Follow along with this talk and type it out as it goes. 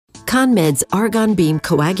CONMED's Argon Beam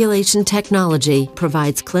Coagulation technology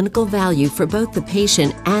provides clinical value for both the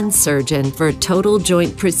patient and surgeon for total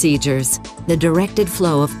joint procedures. The directed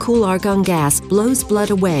flow of cool argon gas blows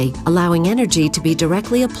blood away, allowing energy to be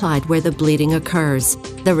directly applied where the bleeding occurs.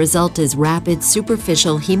 The result is rapid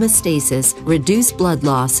superficial hemostasis, reduced blood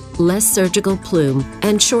loss, less surgical plume,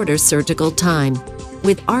 and shorter surgical time.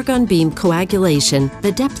 With Argon Beam Coagulation,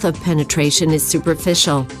 the depth of penetration is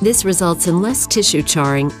superficial. This results in less tissue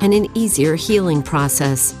charring and an easier healing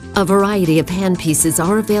process. A variety of handpieces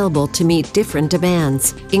are available to meet different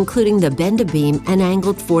demands, including the bend-a-beam and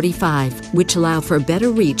angled 45, which allow for better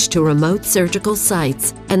reach to remote surgical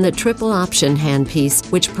sites, and the triple option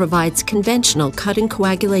handpiece, which provides conventional cut and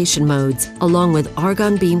coagulation modes, along with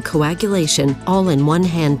Argon Beam Coagulation all in one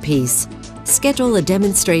handpiece. Schedule a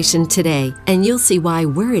demonstration today, and you'll see why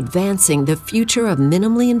we're advancing the future of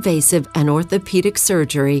minimally invasive and orthopedic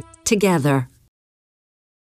surgery together.